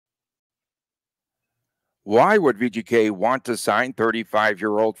Why would VGK want to sign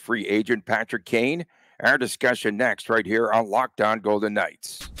 35-year-old free agent Patrick Kane? Our discussion next, right here on Locked On Golden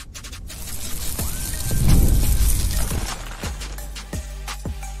Knights.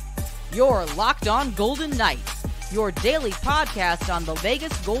 You're Locked On Golden Knights, your daily podcast on the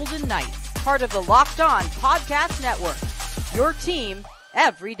Vegas Golden Knights, part of the Locked On Podcast Network, your team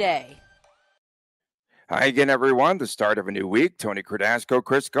every day. Hi again, everyone. The start of a new week. Tony Cardasco,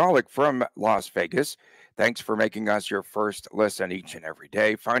 Chris Golick from Las Vegas. Thanks for making us your first listen each and every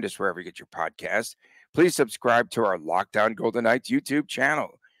day. Find us wherever you get your podcast. Please subscribe to our Locked On Golden Knights YouTube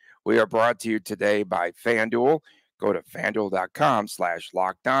channel. We are brought to you today by FanDuel. Go to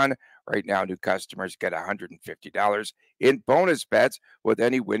FanDuel.com/LockedOn. Right now, new customers get $150 in bonus bets with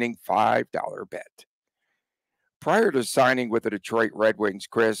any winning $5 bet. Prior to signing with the Detroit Red Wings,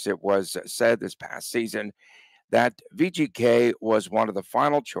 Chris, it was said this past season that VGK was one of the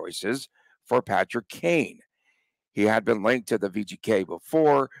final choices for Patrick Kane. He had been linked to the VGK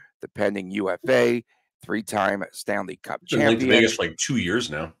before, the pending UFA, three-time Stanley Cup champion. Linked to Vegas for like 2 years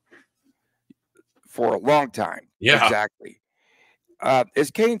now. For a long time. Yeah. Exactly.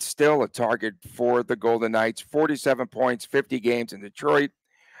 Is Kane still a target for the Golden Knights? 47 points, 50 games in Detroit.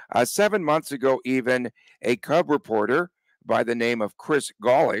 7 months ago, even a Cub reporter by the name of Chris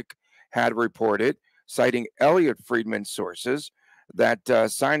Golick had reported, citing Elliot Friedman's sources, that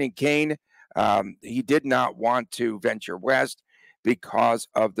signing Kane, he did not want to venture west because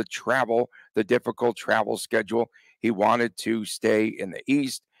of the travel, the difficult travel schedule. He wanted to stay in the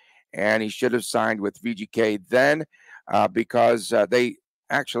East, and he should have signed with VGK then because they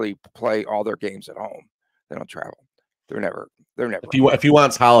actually play all their games at home. They don't travel. They're never. If he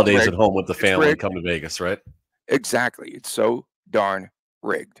wants holidays at home with the family, come to Vegas, right? Exactly. It's so darn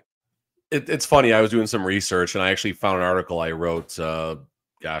rigged. It's funny. I was doing some research, and I actually found an article I wrote, probably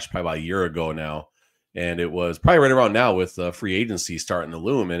about a year ago now, and it was probably right around now with free agency starting to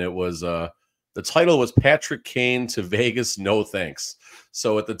loom, and it was the title was Patrick Kane to Vegas, no thanks.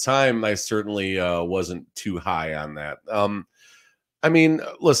 So at the time, I certainly wasn't too high on that. I mean,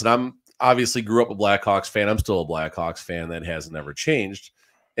 listen, I'm obviously grew up a Blackhawks fan. I'm still a Blackhawks fan. That has never changed.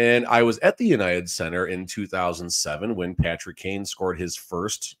 And I was at the United Center in 2007 when Patrick Kane scored his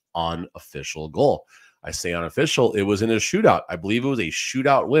first unofficial goal. I say unofficial. It was in a shootout. I believe it was a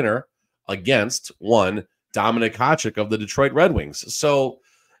shootout winner against one Dominik Hasek of the Detroit Red Wings. So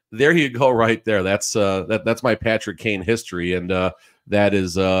there you go right there. That's my Patrick Kane history. And that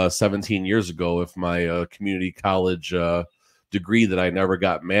is 17 years ago if my community college degree that I never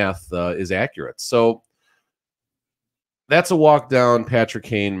got math is accurate. So that's a walk down Patrick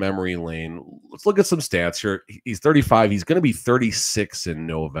Kane memory lane. Let's look at some stats here. He's 35. He's going to be 36 in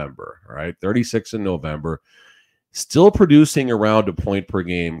November. All right, 36 in November. Still producing around a point per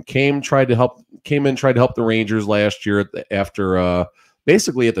game. Came in, tried to help the Rangers last year after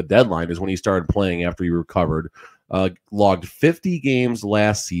basically at the deadline is when he started playing after he recovered. Logged 50 games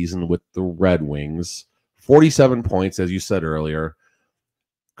last season with the Red Wings. 47 points, as you said earlier.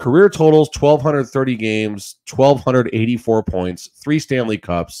 Career totals, 1,230 games, 1,284 points, 3 Stanley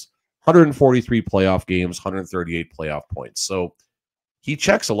Cups, 143 playoff games, 138 playoff points. So he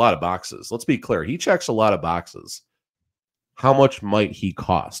checks a lot of boxes. Let's be clear. He checks a lot of boxes. How much might he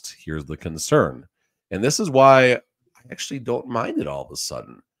cost? Here's the concern. And this is why I actually don't mind it all of a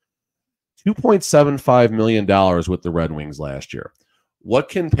sudden. $2.75 million with the Red Wings last year. What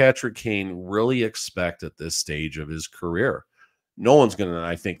can Patrick Kane really expect at this stage of his career? No one's going to,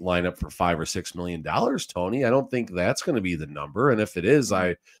 I think, line up for $5 or $6 million, Tony. I don't think that's going to be the number. And if it is,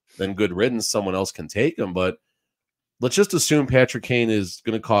 then good riddance. Someone else can take him. But let's just assume Patrick Kane is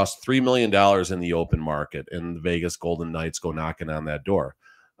going to cost $3 million in the open market, and the Vegas Golden Knights go knocking on that door.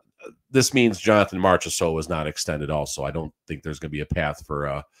 This means Jonathan Marchessault is not extended also. I don't think there's going to be a path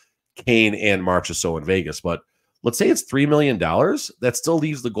for Kane and Marchessault in Vegas, but let's say it's $3 million. That still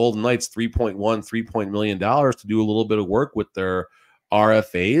leaves the Golden Knights $3 million to do a little bit of work with their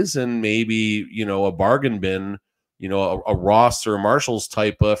RFAs and maybe, a bargain bin, a Ross or Marshall's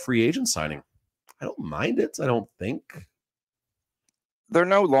type of free agent signing. I don't mind it. I don't think. They're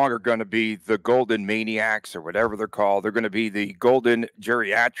no longer going to be the Golden Maniacs or whatever they're called. They're going to be the Golden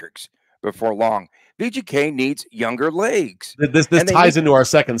Geriatrics before long. VGK needs younger legs. This ties into our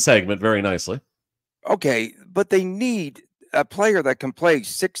second segment very nicely. Okay, but they need a player that can play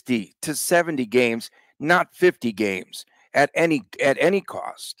 60 to 70 games, not 50 games at any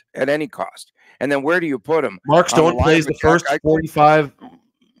cost. And then where do you put him? Mark Stone plays the first 45.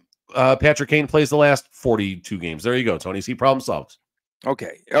 Patrick Kane plays the last 42 games. There you go, Tony. See, problem solved.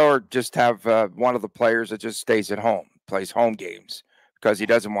 Okay, or just have one of the players that just stays at home, plays home games because he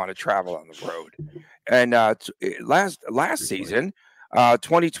doesn't want to travel on the road. And last season,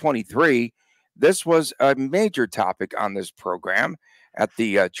 2023, this was a major topic on this program at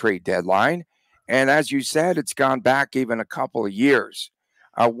the trade deadline. And as you said, it's gone back even a couple of years.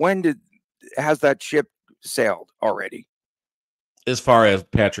 Has that ship sailed already? As far as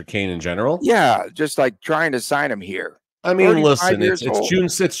Patrick Kane in general? Yeah, just like trying to sign him here. I mean, listen, it's June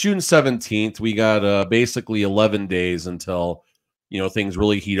 17th. We got basically 11 days until, things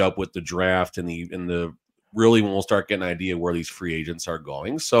really heat up with the draft and the really when we'll start getting an idea where these free agents are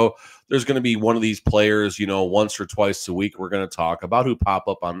going. So there's going to be one of these players, once or twice a week we're going to talk about who pop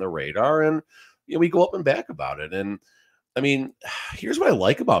up on the radar, and we go up and back about it. And I mean, here's what I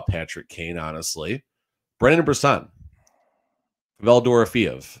like about Patrick Kane, honestly. Brendan Brisson, Pavel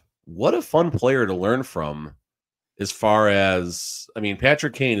Dorofeev. What a fun player to learn from. As far as,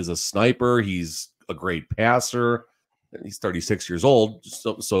 Patrick Kane is a sniper. He's a great passer. He's 36 years old,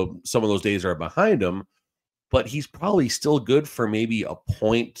 so some of those days are behind him. But he's probably still good for maybe a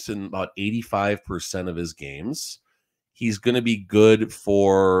point in about 85% of his games. He's going to be good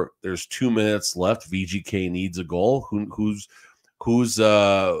for, there's 2 minutes left. VGK needs a goal. Who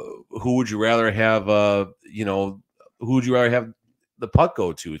would you rather have? Who would you rather have the puck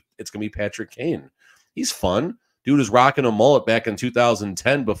go to? It's going to be Patrick Kane. He's fun. Dude was rocking a mullet back in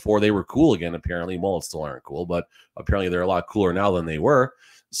 2010 before they were cool again. Apparently, mullets still aren't cool, but apparently they're a lot cooler now than they were.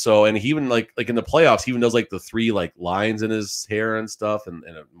 So, and he even like in the playoffs, he even does like the 3 like lines in his hair and stuff, and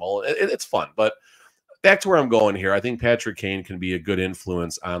a mullet. It's fun. But back to where I'm going here, I think Patrick Kane can be a good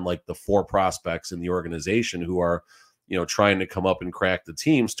influence on like the 4 prospects in the organization who are, trying to come up and crack the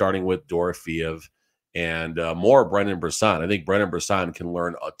team, starting with Dorofeev and more Brendan Brisson. I think Brendan Brisson can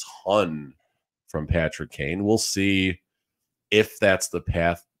learn a ton from Patrick Kane. We'll see if that's the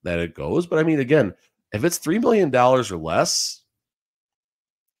path that it goes. But again, if it's $3 million or less,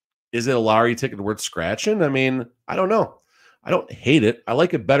 is it a lottery ticket worth scratching? I don't know. I don't hate it. I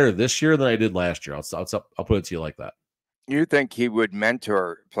like it better this year than I did last year. I'll put it to you like that. You think he would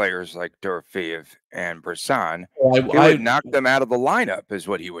mentor players like Dorofeev and Brisson? He would knock them out of the lineup is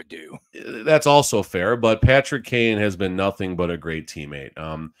what he would do. That's also fair, but Patrick Kane has been nothing but a great teammate.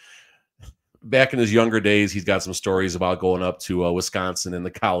 Back in his younger days, he's got some stories about going up to Wisconsin and the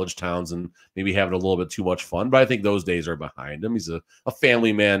college towns and maybe having a little bit too much fun. But I think those days are behind him. He's a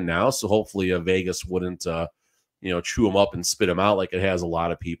family man now, so hopefully Vegas wouldn't, chew him up and spit him out like it has a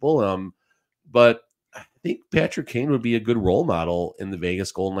lot of people. But I think Patrick Kane would be a good role model in the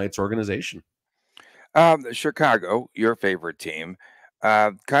Vegas Golden Knights organization. Chicago, your favorite team.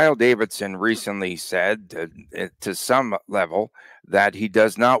 Kyle Davidson recently said to some level that he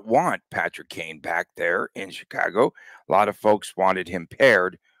does not want Patrick Kane back there in Chicago. A lot of folks wanted him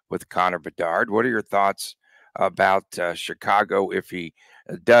paired with Connor Bedard. What are your thoughts about Chicago if he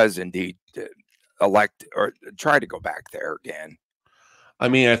does indeed elect or try to go back there again? I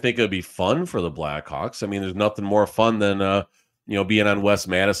think it'd be fun for the Blackhawks. There's nothing more fun than being on West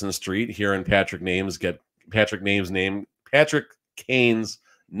Madison Street, hearing Patrick Kane's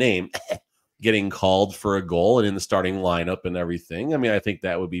name getting called for a goal and in the starting lineup and everything. I think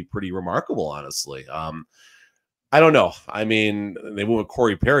that would be pretty remarkable, honestly. I don't know. They went with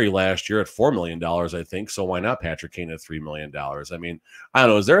Corey Perry last year at $4 million, I think. So why not Patrick Kane at $3 million? I don't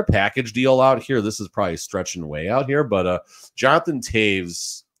know. Is there a package deal out here? This is probably stretching way out here, but Jonathan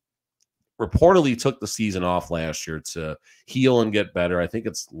Toews reportedly took the season off last year to heal and get better. I think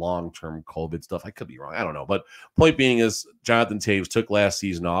it's long-term COVID stuff. I could be wrong. I don't know. But point being is Jonathan Toews took last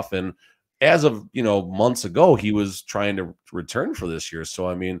season off, and as of, months ago, he was trying to return for this year. So,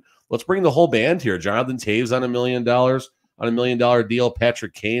 let's bring the whole band here. Jonathan Toews on $1 million, on $1 million deal,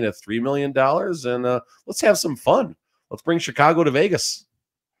 Patrick Kane at $3 million, and let's have some fun. Let's bring Chicago to Vegas.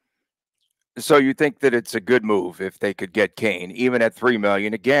 So you think that it's a good move if they could get Kane, even at $3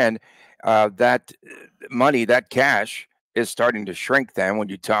 million? Again, that money, that cash is starting to shrink then when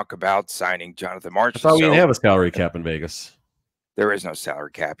you talk about signing Jonathan Marchand. I thought we didn't have a salary cap in Vegas. There is no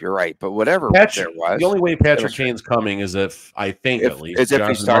salary cap. You're right. But whatever there was. The only way Patrick Kane's coming is if, I think at least, is if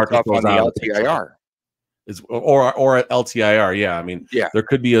he starts off on the LTIR. Or at LTIR, yeah. There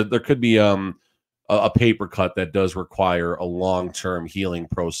could be a paper cut that does require a long-term healing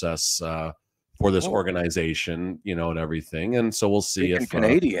process for this organization, and everything. And so we'll see if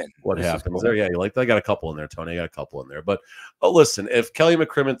Canadian what happens there. Yeah, I got a couple in there, Tony. I got a couple in there. But listen, if Kelly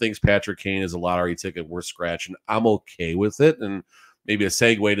McCrimmon thinks Patrick Kane is a lottery ticket worth scratching, I'm okay with it. And maybe a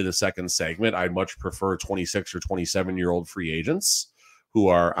segue to the second segment, I'd much prefer 26 or 27-year-old free agents who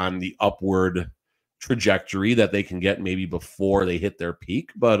are on the upward trajectory that they can get maybe before they hit their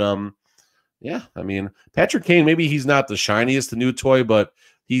peak. But yeah, Patrick Kane, maybe he's not the shiniest, the new toy, but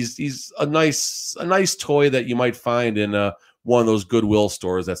he's a nice toy that you might find in one of those Goodwill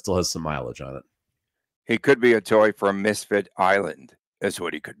stores that still has some mileage on it. He could be a toy from Misfit Island, is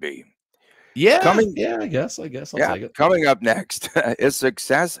what he could be. Yeah, I guess I'll take it. Coming up next, is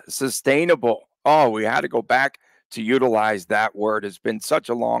success sustainable? Oh, we had to go back to utilize that word. It's been such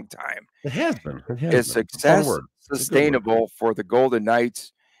a long time. It has been. Is success sustainable for the Golden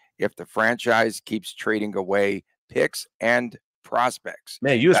Knights if the franchise keeps trading away picks and prospects?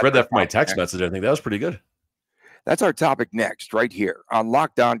 Man, you just read that from my text message. I think that was pretty good. That's our topic next, right here on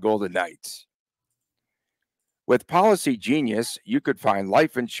Locked On Golden Knights. With Policy Genius, you could find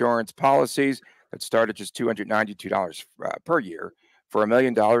life insurance policies that start at just $292 per year for $1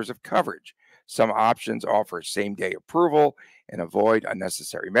 million of coverage. Some options offer same-day approval and avoid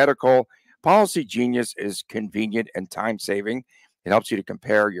unnecessary medical. Policy Genius is convenient and time-saving. It helps you to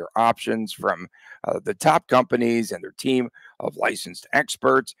compare your options from the top companies and their team of licensed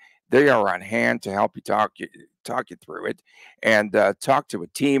experts. They are on hand to help you talk you through it, and talk to a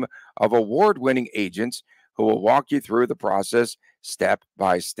team of award-winning agents who will walk you through the process step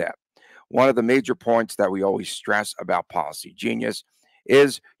by step. One of the major points that we always stress about Policy Genius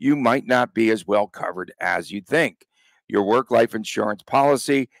is you might not be as well covered as you think. Your work life insurance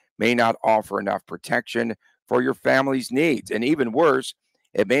policy may not offer enough protection for your family's needs. And even worse,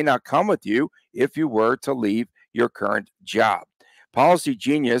 it may not come with you if you were to leave your current job. Policy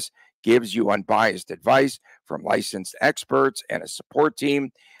Genius gives you unbiased advice from licensed experts and a support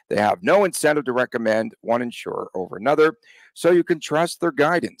team. They have no incentive to recommend one insurer over another, so you can trust their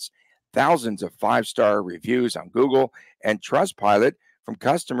guidance. Thousands of 5-star reviews on Google and Trustpilot from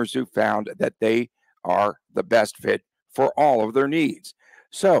customers who found that they are the best fit for all of their needs.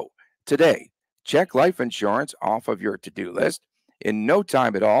 So today, check life insurance off of your to-do list in no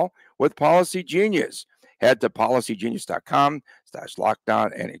time at all with Policy Genius. Head to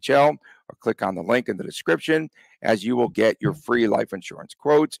policygenius.com/LockedOnNHL or click on the link in the description as you will get your free life insurance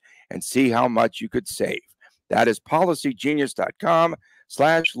quotes and see how much you could save. That is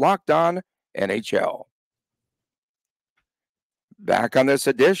policygenius.com/LockedOnNHL. Back on this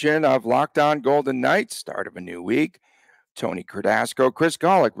edition of Locked On Golden Knights, start of a new week. Tony Cardasco, Chris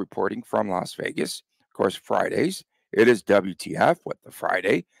Golick reporting from Las Vegas. Of course, Fridays, it is WTF with the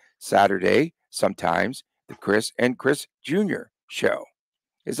Friday. Saturday, sometimes the Chris and Chris Jr. show.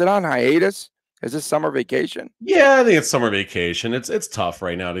 Is it on hiatus? Is this summer vacation? Yeah, I think it's summer vacation. It's tough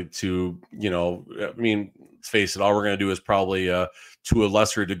right now to I mean, let's face it, all we're going to do is probably to a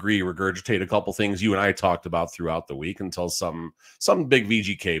lesser degree regurgitate a couple things you and I talked about throughout the week until some big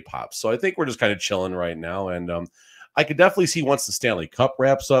VGK pops. So I think we're just kind of chilling right now, and I could definitely see once the Stanley Cup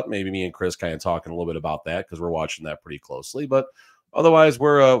wraps up, maybe me and Chris kind of talking a little bit about that because we're watching that pretty closely. But otherwise,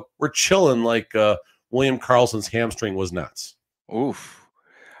 we're chilling like William Karlsson's hamstring was nuts. Oof.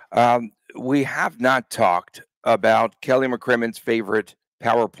 We have not talked about Kelly McCrimmon's favorite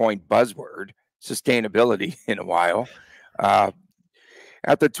PowerPoint buzzword, sustainability, in a while. At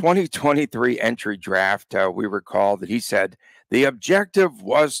the 2023 entry draft, we recall that he said the objective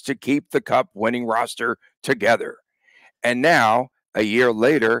was to keep the cup-winning roster together. And now, a year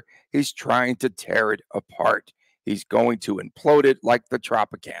later, he's trying to tear it apart. He's going to implode it like the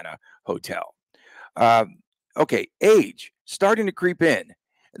Tropicana Hotel. Okay, age starting to creep in.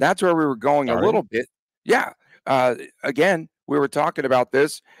 That's where we were going a little bit. Yeah. Again, we were talking about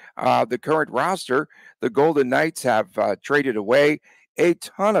this. The current roster, the Golden Knights have traded away a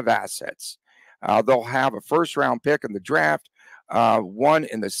ton of assets. They'll have a first-round pick in the draft, 1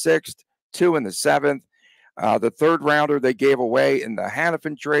 in the 6th, 2 in the 7th. The third rounder they gave away in the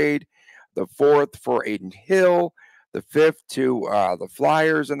Hannafin trade, the 4th for Aiden Hill, the 5th to the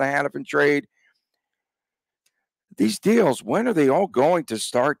Flyers in the Hannafin trade. These deals, when are they all going to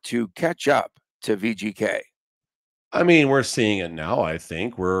start to catch up to VGK? I mean, we're seeing it now. I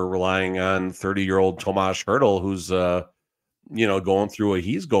think we're relying on 30-year-old Tomas Hertl, who's going through what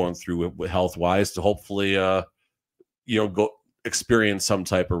he's going through health-wise to hopefully go experience some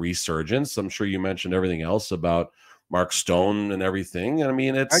type of resurgence. I'm sure you mentioned everything else about Mark Stone and everything. I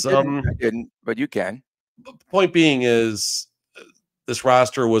mean, it's I didn't, but you can. The point being is this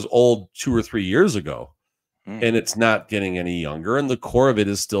roster was old 2 or 3 years ago. And it's not getting any younger, and the core of it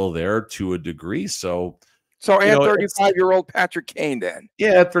is still there to a degree. So add 35-year-old Patrick Kane then.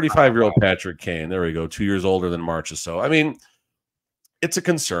 Yeah, 35-year-old Patrick Kane. There we go. 2 years older than March or so. I mean, it's a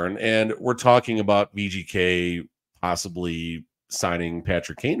concern, and we're talking about VGK possibly signing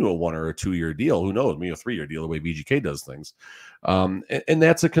Patrick Kane to a 1 or a 2 year deal. Who knows? Maybe a 3 year deal, the way VGK does things. And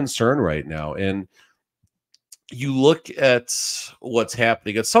that's a concern right now. And you look at what's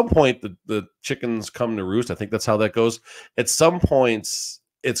happening. At some point, the chickens come to roost. I think that's how that goes. At some points,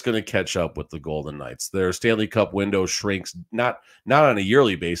 it's going to catch up with the Golden Knights. Their Stanley Cup window shrinks not on a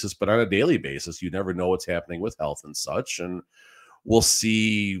yearly basis, but on a daily basis. You never know what's happening with health and such, and we'll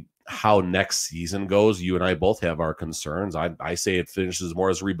see how next season goes. You and I both have our concerns. I say it finishes more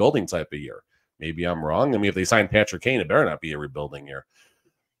as a rebuilding type of year. Maybe I'm wrong. I mean, if they sign Patrick Kane, it better not be a rebuilding year.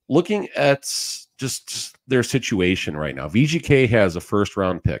 Looking at just their situation right now, VGK has a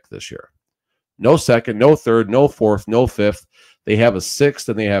first-round pick this year. No second, no third, no fourth, no fifth. They have a sixth,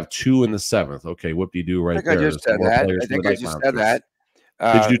 and they have 2 in the 7th. Okay, whoop-de-doo right there. I just said that. I think I just said that.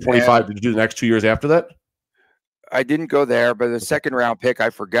 Did you do 25? Did you do the next 2 years after that? I didn't go there, but the second-round pick I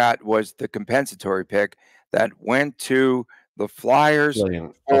forgot was the compensatory pick that went to the Flyers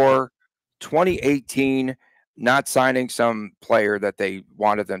for 2018, not signing some player that they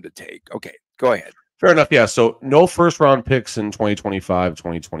wanted them to take. Okay, go ahead. Fair enough. Yeah. So no first-round picks in 2025,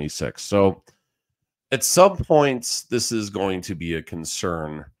 2026. So at some points, this is going to be a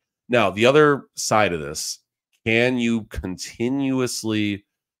concern. Now, the other side of this, can you continuously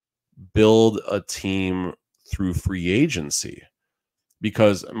build a team through free agency?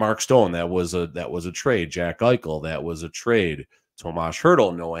 Because Mark Stone, that was a trade. Jack Eichel, that was a trade. Tomas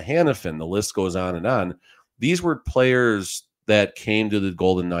Hertl, Noah Hannafin, the list goes on and on. These were players that came to the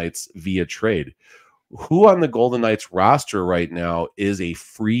Golden Knights via trade. Who on the Golden Knights roster right now is a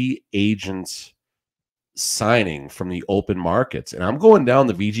free agent signing from the open markets? And I'm going down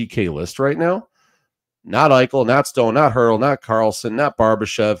the VGK list right now. Not Eichel, not Stone, not Hertl, not Carlson, not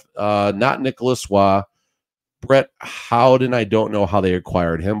Barbashev, not Nicholas Waugh. Brett Howden, I don't know how they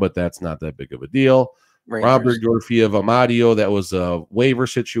acquired him, but that's not that big of a deal. Rangers. Robert Yorfiev Amadio, that was a waiver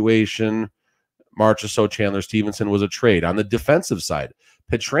situation. Marchessault, Chandler Stevenson was a trade. On the defensive side,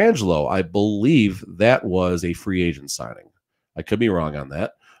 Pietrangelo, I believe that was a free agent signing. I could be wrong on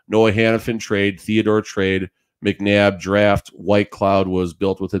that. Noah Hannafin trade, Theodore trade, McNabb draft, White Cloud was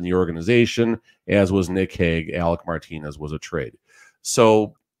built within the organization, as was Nick Hague. Alec Martinez was a trade.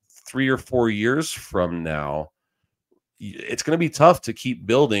 So 3 or 4 years from now, it's going to be tough to keep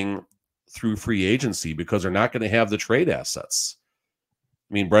building through free agency because they're not going to have the trade assets.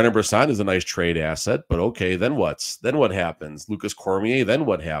 I mean, Brennan Brisson is a nice trade asset, but okay, then what? Then what happens? Lucas Cormier, then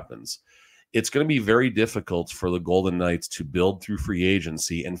what happens? It's going to be very difficult for the Golden Knights to build through free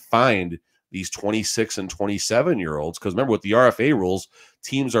agency and find these 26 and 27-year-olds. Because remember, with the RFA rules,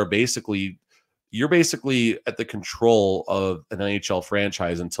 teams are you're basically at the control of an NHL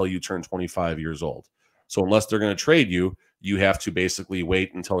franchise until you turn 25 years old. So unless they're going to trade you, you have to basically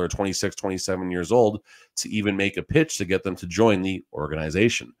wait until they're 26, 27 years old to even make a pitch to get them to join the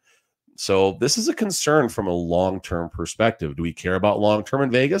organization. So this is a concern from a long-term perspective. Do we care about long-term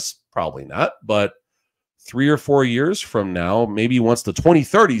in Vegas? Probably not. But 3 or 4 years from now, maybe once the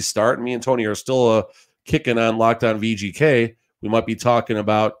 2030s start, and me and Tony are still kicking on Locked On VGK, we might be talking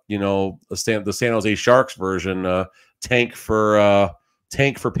about, the San Jose Sharks version, tank for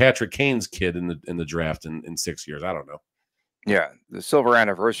Patrick Kane's kid in the draft in 6 years. I don't know. Yeah, the Silver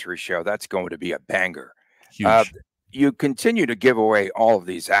Anniversary show, that's going to be a banger. Huge. You continue to give away all of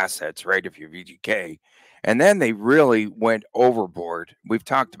these assets, right, if you're VGK, and then they really went overboard. We've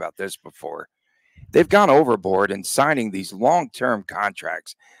talked about this before. They've gone overboard in signing these long-term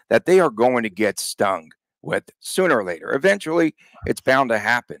contracts that they are going to get stung with sooner or later. Eventually, it's bound to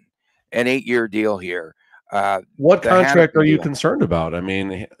happen. An 8-year deal here. What contract are you concerned about? I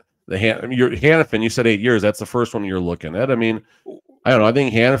mean, your Hannafin, you said 8 years. That's the first one you're looking at. I mean, I don't know. I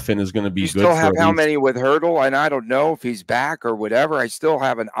think Hannafin is going to be good. You still have how many with Hertl? And I don't know if he's back or whatever. I still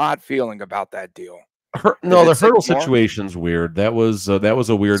have an odd feeling about that deal. No, the Hertl situation's weird. That was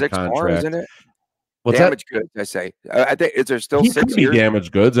a weird 6 contract, more, isn't it? What's damaged goods, I say. I think is there still 6 years?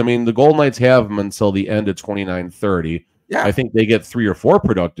 Damaged goods. I mean, the Golden Knights have them until the end of 29-30. Yeah, I think they get 3 or 4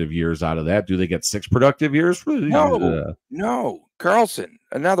 productive years out of that. Do they get 6 productive years? No. Carlson,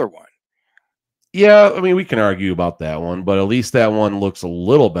 another one. Yeah, I mean, we can argue about that one, but at least that one looks a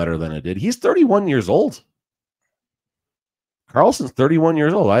little better than it did. He's 31 years old. Carlson's 31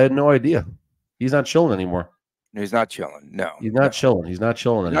 years old. I had no idea. He's not chilling anymore. He's not chilling. No, he's not chilling. He's not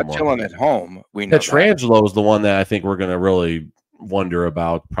chilling anymore. Not chilling at home. We know Pietrangelo is the one that I think we're going to really wonder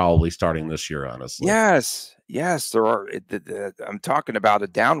about probably starting this year, honestly. Yes. There are. I'm talking about a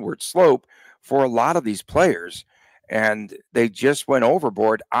downward slope for a lot of these players, and they just went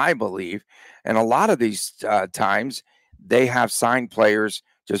overboard, I believe. And a lot of these times, they have signed players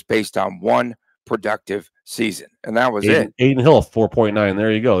just based on one productive season, and that was it. Aiden Hill, 4.9.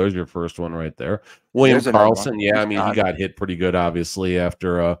 There you go. There's your first one right there. William Carlson, yeah, I mean, he got hit pretty good, obviously,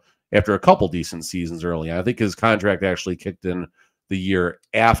 after a couple decent seasons early on. I think his contract actually kicked in the year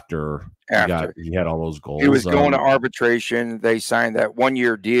after he had all those goals. He was going to arbitration. They signed that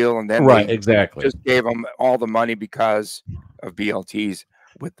 1-year deal, and then right, they exactly just gave him all the money because of BLTs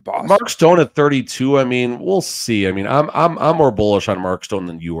with the boss. Mark Stone at 32. I mean, we'll see. I mean, I'm more bullish on Mark Stone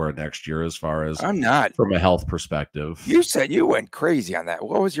than you are next year, as far as I'm not from a health perspective. You said you went crazy on that.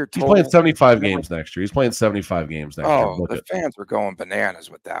 What was your total? He's playing 75 games next year. He's playing 75 games next year. Oh, the fans were going bananas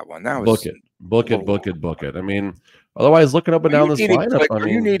with that one. That was book it. I mean, otherwise, looking up and down this lineup, are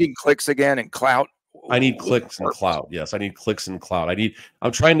you needing clicks again and clout? I need clicks and clout. Yes, I need clicks and clout.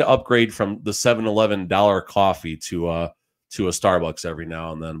 I'm trying to upgrade from the 7-Eleven dollar coffee to a Starbucks every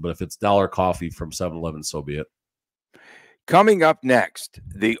now and then. But if it's dollar coffee from 7-Eleven, so be it. Coming up next,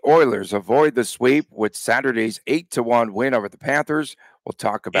 the Oilers avoid the sweep with Saturday's 8-1 win over the Panthers. We'll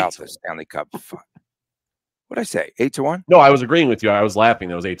talk about the Stanley Cup. What did I say? 8-1? No, I was agreeing with you. I was laughing.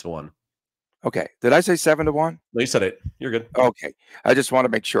 That was 8-1. Okay. Did I say 7-1? No, you said it. You're good. Okay. I just want to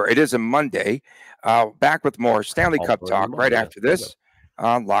make sure. It is a Monday. Back with more Stanley Cup talk right after this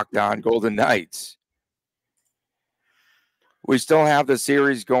on Locked On Golden Knights. We still have the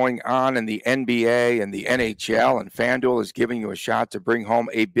series going on in the NBA and the NHL, and FanDuel is giving you a shot to bring home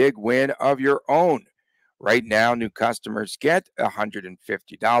a big win of your own. Right now, new customers get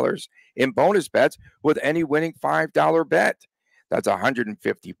 $150 in bonus bets with any winning $5 bet. That's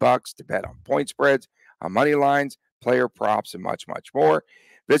 $150 to bet on point spreads, on money lines, player props, and much, much more.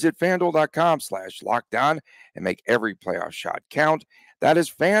 Visit FanDuel.com/lockedon and make every playoff shot count. That is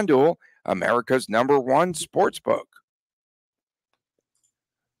FanDuel, America's #1 sportsbook.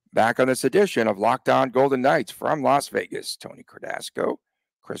 Back on this edition of Locked On Golden Knights from Las Vegas, Tony Cardasco,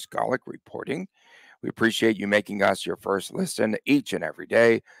 Chris Golick reporting. We appreciate you making us your first listen each and every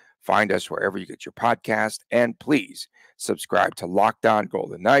day. Find us wherever you get your podcast, and please subscribe to Locked On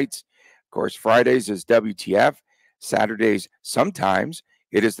Golden Knights. Of course, Fridays is WTF. Saturdays, sometimes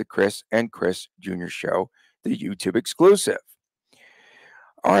it is the Chris and Chris Jr. Show, the YouTube exclusive.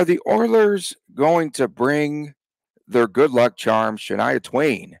 Are the Oilers going to bring their good luck charm, Shania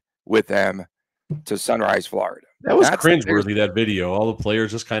Twain, with them to Sunrise, Florida? That was cringeworthy, that video. All the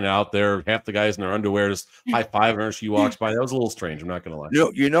players just kind of out there, half the guys in their underwear just high-fiving her as she walks by. That was a little strange. I'm not going to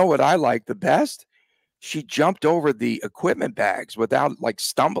lie. You know what I like the best? She jumped over the equipment bags without, like,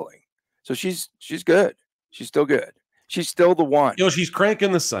 stumbling. So she's good. She's still good. She's still the one. She's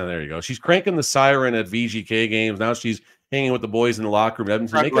cranking the siren. There you go. She's cranking the siren at VGK games. Now she's hanging with the boys in the locker room.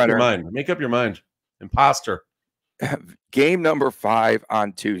 Edmonton, make up your mind. Make up your mind. Imposter. Game number 5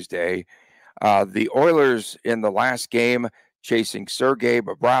 on Tuesday. The Oilers in the last game chasing Sergei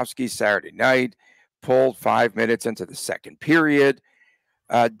Bobrovsky Saturday night, pulled 5 minutes into the second period.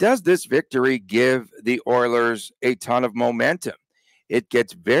 Does this victory give the Oilers a ton of momentum? It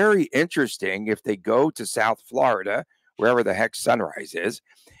gets very interesting if they go to South Florida, wherever the heck Sunrise is.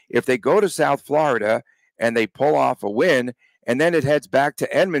 If they go to South Florida and they pull off a win, and then it heads back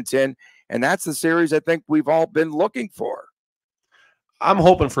to Edmonton, and that's the series I think we've all been looking for. I'm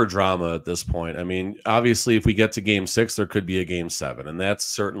hoping for drama at this point. I mean, obviously, if we get to Game 6, there could be a Game 7, and that's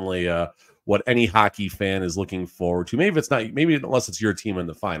certainly what any hockey fan is looking forward to. Maybe it's not, maybe unless it's your team in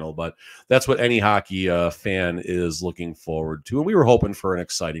the final, but that's what any hockey fan is looking forward to. And we were hoping for an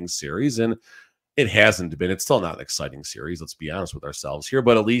exciting series, and it hasn't been. It's still not an exciting series. Let's be honest with ourselves here,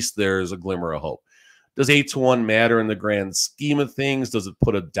 but at least there's a glimmer of hope. Does 8-1 matter in the grand scheme of things? Does it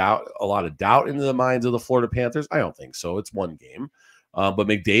put a lot of doubt into the minds of the Florida Panthers? I don't think so. It's one game. But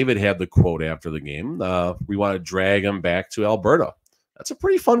McDavid had the quote after the game. We want to drag him back to Alberta. That's a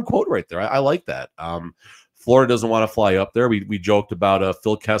pretty fun quote right there. I like that. Florida doesn't want to fly up there. We joked about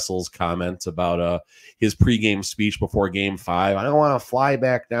Phil Kessel's comment about his pregame speech before Game 5. I don't want to fly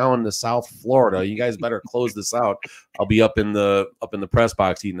back down to South Florida. You guys better close this out. I'll be up in the press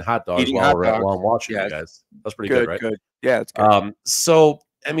box eating hot dogs while I'm watching you guys. That's pretty good, right? Good. Yeah, it's good. So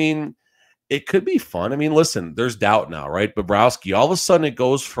I mean, it could be fun. I mean, listen, there's doubt now, right? Bobrovsky, all of a sudden it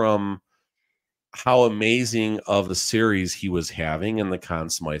goes from how amazing of the series he was having in the Conn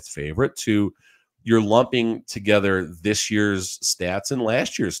Smythe favorite to you're lumping together this year's stats and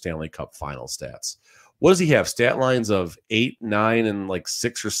last year's Stanley Cup Final stats. What does he have? Stat lines of 8, 9, and like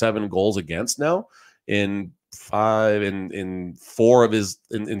 6 or 7 goals against now in 4 of his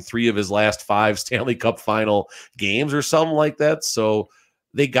in 3 of his last 5 Stanley Cup Final games or something like that. So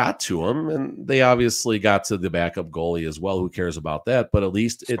they got to him, and they obviously got to the backup goalie as well. Who cares about that? But at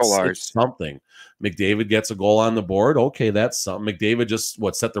least it's something. McDavid gets a goal on the board. Okay, that's something. McDavid just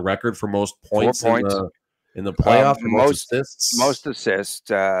set the record for most points, in the playoff. Most assists,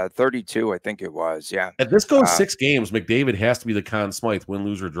 32, I think it was. Yeah. If this goes 6 games, McDavid has to be the Conn Smythe win,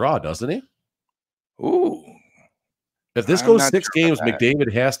 lose, or draw, doesn't he? Ooh. If this I'm goes not 6 sure games, about that.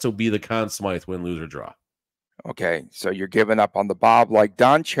 McDavid has to be the Conn Smythe, win, lose, or draw. Okay, so you're giving up on the Bob like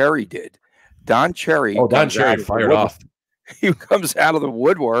Don Cherry did. Don Cherry Oh, Don comes Cherry out of the fired woodwork. off. He comes out of the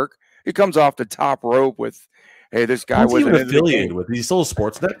woodwork. He comes off the top rope with, "Hey, this guy Who's he even wasn't into the affiliated game." with? Is he still a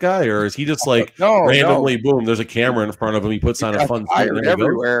Sportsnet guy, or is he just like No, randomly, boom, there's a camera in front of him, he puts he on a got fun suit and fired there he goes?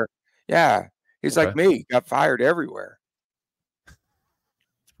 everywhere. Yeah, he's Okay, like me. Got fired everywhere.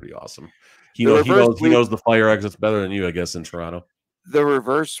 it's pretty awesome. He The reverse he sweep. knows the fire exits better than you, I guess, in Toronto. The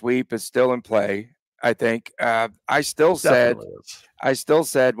reverse sweep is still in play. I think. I still said. Definitely is. I still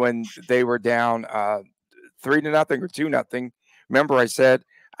said when they were down 3-0 or 2-0. Remember, I said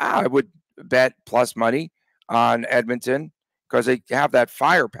I would bet plus money on Edmonton because they have that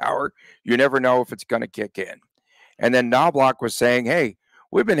firepower. You never know if it's going to kick in. And then Knobloch was saying, "Hey,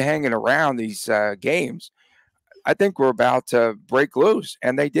 we've been hanging around these games. I think we're about to break loose,"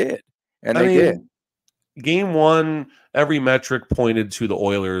 and they did. And I they did. mean, game 1, every metric pointed to the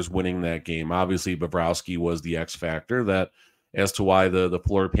Oilers winning that game. Obviously, Bobrovsky was the X factor that as to why the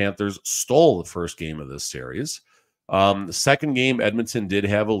Florida Panthers stole the first game of this series. The second game, Edmonton did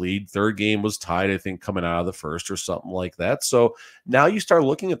have a lead. Third game was tied, I think, coming out of the first or something like that. So now you start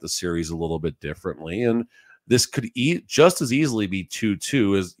looking at the series a little bit differently, and this could just as easily be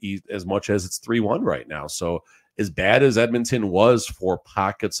 2-2 as much as it's 3-1 right now. So as bad as Edmonton was for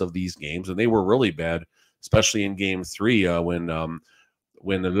pockets of these games, and they were really bad, especially in game 3 when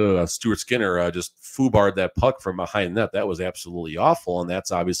Stuart Skinner just foobarred that puck from behind net. That was absolutely awful, and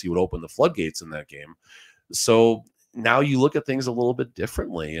that's obviously what opened the floodgates in that game. So now you look at things a little bit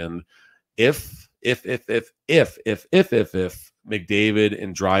differently, and if McDavid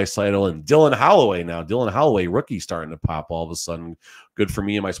and Draisaitl and Dylan Holloway, rookie, starting to pop all of a sudden. Good for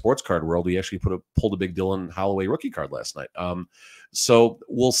me in my sports card world. We actually pulled a big Dylan Holloway rookie card last night. So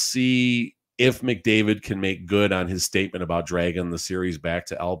we'll see if McDavid can make good on his statement about dragging the series back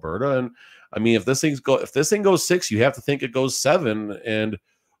to Alberta. And I mean, if this thing goes 6, you have to think it goes 7. And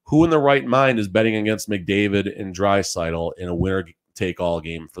who in the right mind is betting against McDavid and Draisaitl in a winner-take-all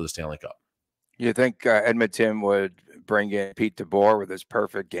game for the Stanley Cup? You think Edmonton would bring in Pete DeBoer with his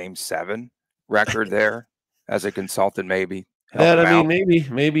perfect Game 7 record there as a consultant, maybe?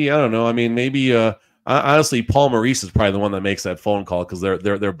 Maybe I don't know. I mean, maybe honestly, Paul Maurice is probably the one that makes that phone call because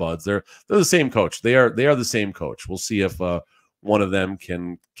they're buds. They're the same coach. They are the same coach. We'll see if one of them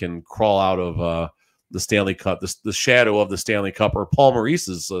can crawl out of the Stanley Cup, the shadow of the Stanley Cup, or Paul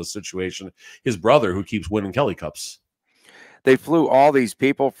Maurice's situation, his brother who keeps winning Kelly Cups. They flew all these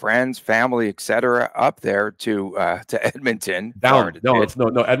people, friends, family, etc., up there to Edmonton. No,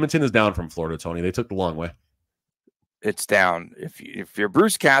 Edmonton is down from Florida, Tony. They took the long way. It's down. If you're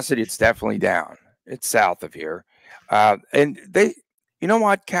Bruce Cassidy, it's definitely down. It's south of here. And they, you know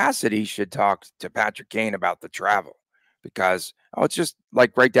what? Cassidy should talk to Patrick Kane about the travel because, it's just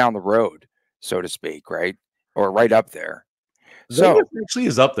like right down the road, so to speak, right? Or right up there. So Vegas actually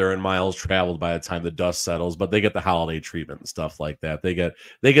is up there in miles traveled by the time the dust settles, but they get the holiday treatment and stuff like that. They get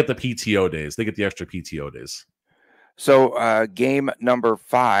the PTO days. They get the extra PTO days. So game number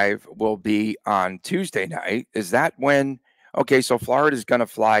 5 will be on Tuesday night. Is that when? Okay, so Florida's going to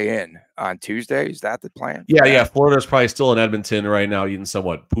fly in on Tuesday. Is that the plan? Yeah. Florida's probably still in Edmonton right now, eating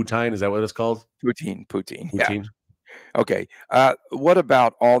somewhat poutine. Is that what it's called? Poutine. Yeah. Okay. What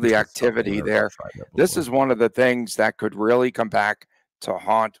about all the activity there? This is one of the things that could really come back to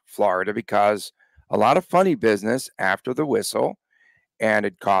haunt Florida because a lot of funny business after the whistle, and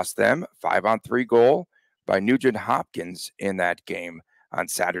it cost them 5-on-3 goal by Nugent Hopkins in that game on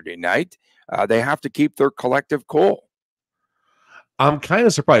Saturday night. They have to keep their collective cool. I'm kind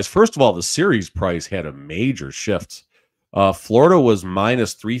of surprised. First of all, the series price had a major shift. Florida was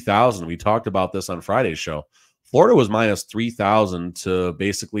minus 3,000. We talked about this on Friday's show. Florida was minus 3,000 to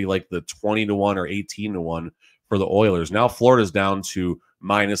basically like the 20-1 or 18-1 for the Oilers. Now Florida's down to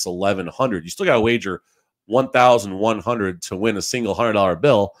minus 1,100. You still got to wager 1,100 to win a single $100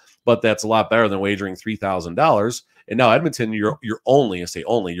 bill, but that's a lot better than wagering $3,000. And now Edmonton, you're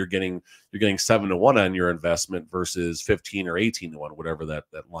getting 7-1 on your investment versus 15 or 18-1, whatever that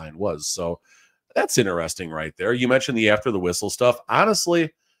line was. So that's interesting right there. You mentioned the after the whistle stuff.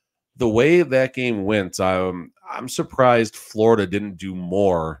 Honestly, the way that game went, I'm surprised Florida didn't do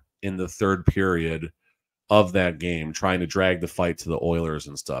more in the third period of that game, trying to drag the fight to the Oilers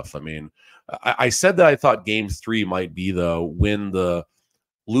and stuff. I mean, I said that I thought game 3 might be the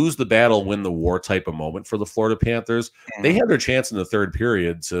lose the battle, win the war type of moment for the Florida Panthers. They had their chance in the third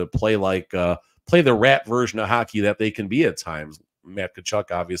period to play the rat version of hockey that they can be at times. Matt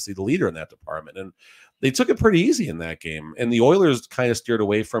Tkachuk, obviously the leader in that department. And they took it pretty easy in that game. And the Oilers kind of steered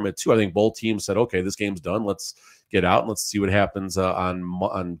away from it too. I think both teams said, okay, this game's done. Let's get out and let's see what happens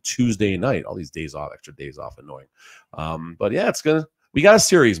on Tuesday night. All these days off, extra days off, annoying. But yeah, we got a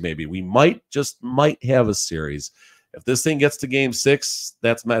series maybe. We might have a series. If this thing gets to game 6,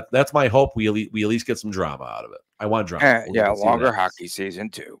 that's my hope. We at least get some drama out of it. I want drama. Longer hockey season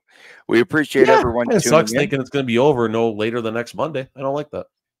too. We appreciate everyone tuning in. It sucks thinking it's going to be over no later than next Monday. I don't like that.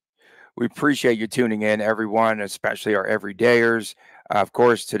 We appreciate you tuning in, everyone, especially our everydayers. Of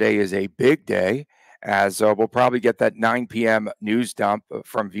course, today is a big day, as we'll probably get that 9 p.m. news dump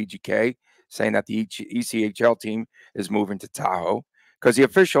from VGK saying that the ECHL team is moving to Tahoe, because the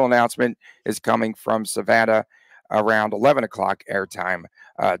official announcement is coming from Savannah around 11 o'clock airtime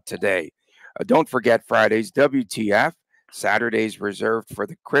today. Don't forget Friday's WTF, Saturday's reserved for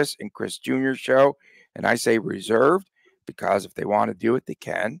the Chris and Chris Jr. show. And I say reserved because if they want to do it, they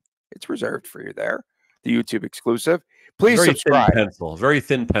can. It's reserved for you there. The YouTube exclusive. Please very subscribe. Very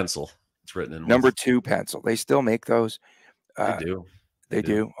thin pencil. It's written in. Number 2 pencil. They still make those. They do. They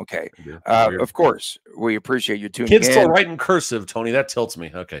do. Okay. They do. Of course, we appreciate you tuning in. Kids still write in cursive, Tony. That tilts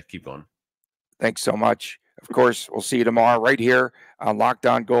me. Okay, keep going. Thanks so much. Of course, we'll see you tomorrow right here on Locked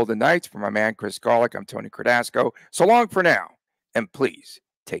On Golden Knights. For my man, Chris Golick, I'm Tony Cardasco. So long for now, and please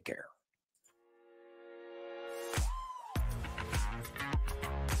take care.